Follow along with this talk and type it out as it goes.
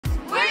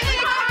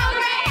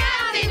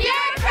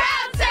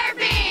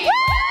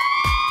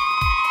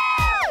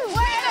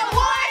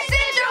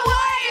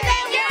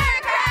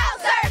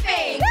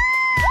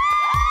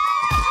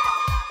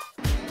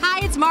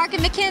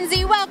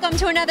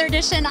to another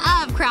edition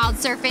of Crowd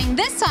Surfing.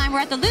 This time we're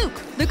at the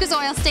Lucas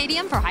Oil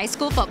Stadium for high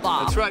school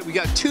football. That's right. We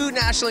got two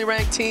nationally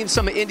ranked teams,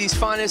 some of Indy's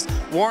finest,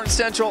 Warren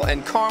Central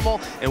and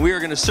Carmel, and we are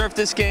going to surf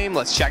this game.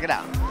 Let's check it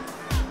out.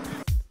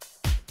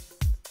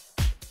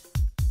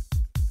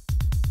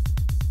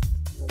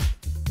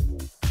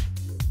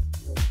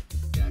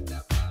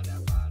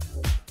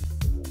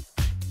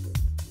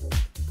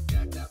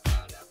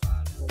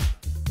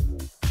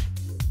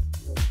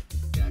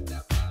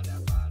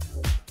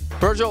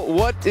 Virgil,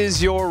 what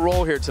is your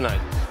role here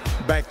tonight?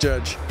 Back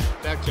judge.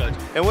 Back judge.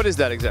 And what is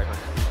that exactly?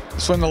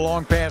 It's when the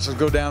long passes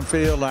go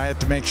downfield. I have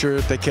to make sure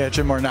that they catch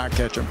them or not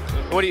catch them.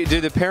 What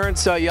do the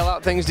parents yell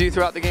out things to you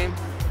throughout the game?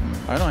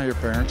 I don't hear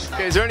parents.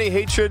 Okay, is there any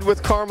hatred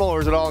with Carmel,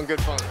 or is it all in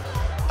good fun?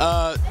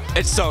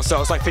 It's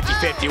so-so. It's like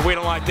 50-50. We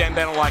don't like them,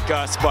 they don't like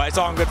us, but it's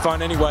all in good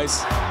fun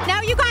anyways.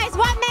 Now, you guys,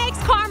 what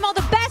makes Carmel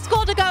the best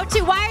school to go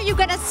to? Why are you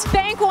going to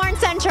spank Warren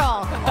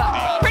Central?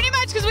 Pretty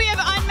much because we have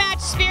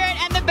unmatched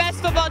spirit and the best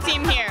football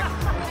team here.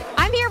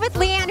 I'm here with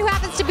Leanne, who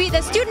happens to be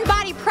the student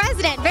body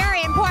president.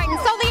 Very important.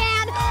 So,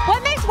 Leanne,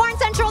 what makes Warren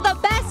Central the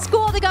best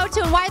school to go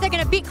to, and why are they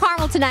going to beat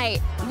Carmel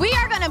tonight? We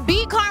are going to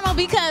beat Carmel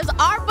because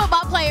our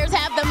football players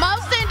have the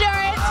most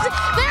endurance,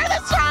 they're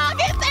the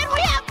strongest, and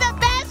we have the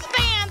best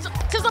fans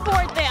to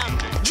support them.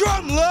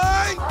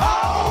 Drumline!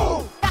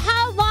 Oh!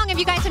 How long have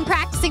you guys been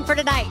practicing for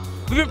tonight?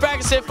 We've been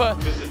practicing for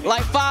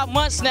like 5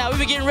 months now. We've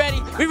been getting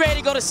ready. We're ready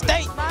to go to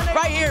state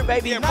right here,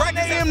 baby. 9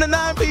 a.m. to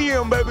 9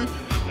 p.m., baby.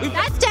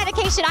 That's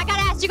dedication. I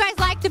gotta ask, you guys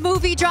like the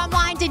movie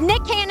Drumline? Did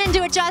Nick Cannon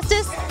do it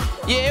justice?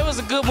 Yeah, it was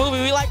a good movie.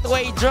 We like the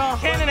way he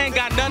drummed. Cannon ain't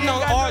got nothing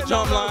on our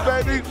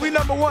drumline. Baby, we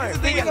number one.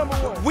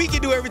 We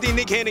can do everything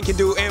Nick Cannon can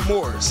do and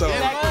more. So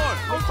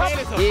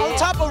on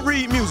top of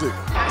read music.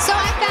 So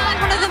I found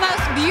one of the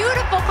most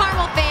beautiful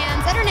Carmel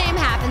fans, and her name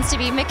happens to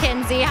be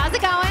Mackenzie. How's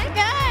it going?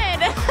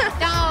 Good.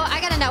 Now, I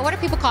gotta know, what do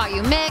people call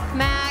you? Mick,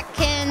 Mac,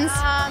 Kins?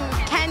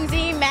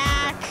 Kenzie,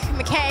 Mac,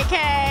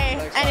 McKay,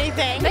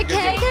 anything.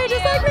 McKay,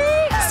 just like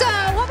me. So,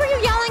 what were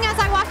you yelling as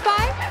I walked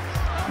by?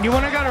 You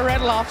want to go to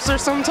Red Lobster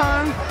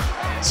sometime?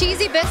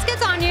 Cheesy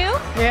biscuits on you?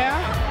 Yeah.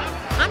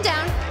 I'm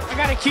down. I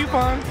got a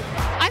coupon.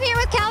 I'm here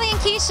with Kelly and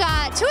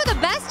Keisha, two of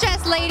the best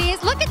dressed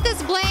ladies. Look at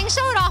this bling.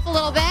 Show it off a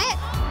little bit.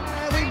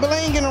 We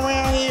blinging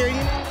around here, you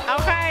know.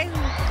 Okay.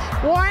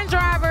 Warren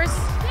drivers.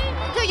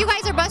 So you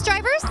guys are bus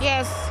drivers?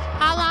 Yes.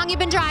 How long you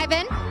been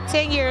driving?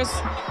 10 years.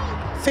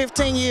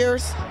 15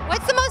 years.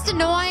 What's the most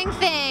annoying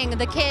thing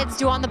the kids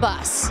do on the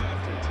bus?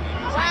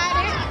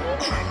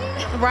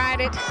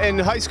 Ride it. In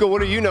high school,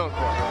 what are you known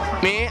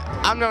for? Me,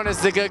 I'm known as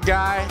the good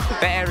guy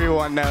that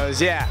everyone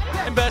knows, yeah.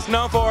 And best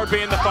known for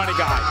being the funny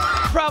guy.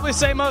 Probably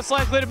say most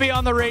likely to be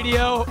on the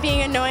radio.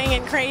 Being annoying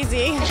and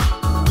crazy.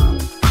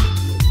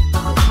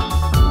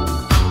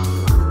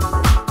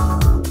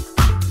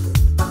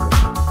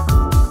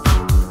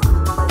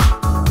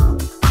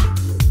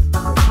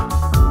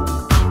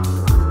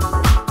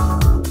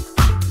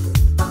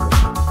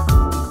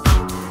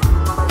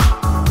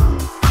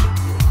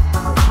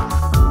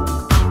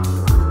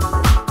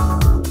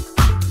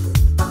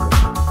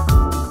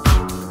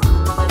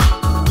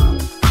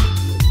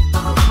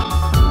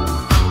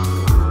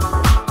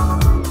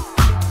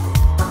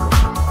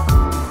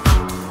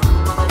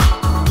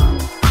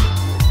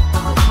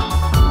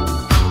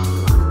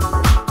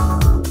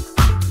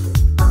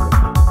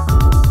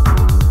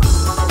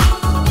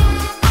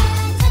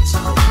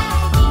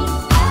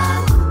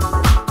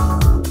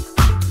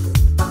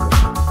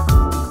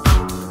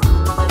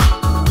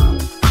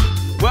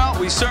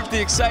 Surf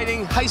the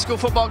exciting high school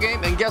football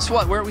game, and guess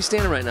what? Where are we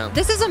standing right now?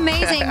 This is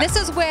amazing. This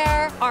is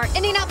where our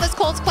Indianapolis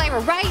Colts play.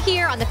 We're right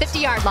here on the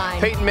 50-yard line.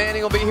 Peyton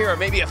Manning will be here, or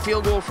maybe a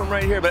field goal from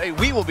right here, but hey,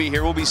 we will be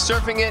here. We'll be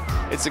surfing it.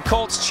 It's the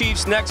Colts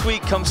Chiefs next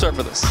week. Come surf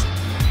with us.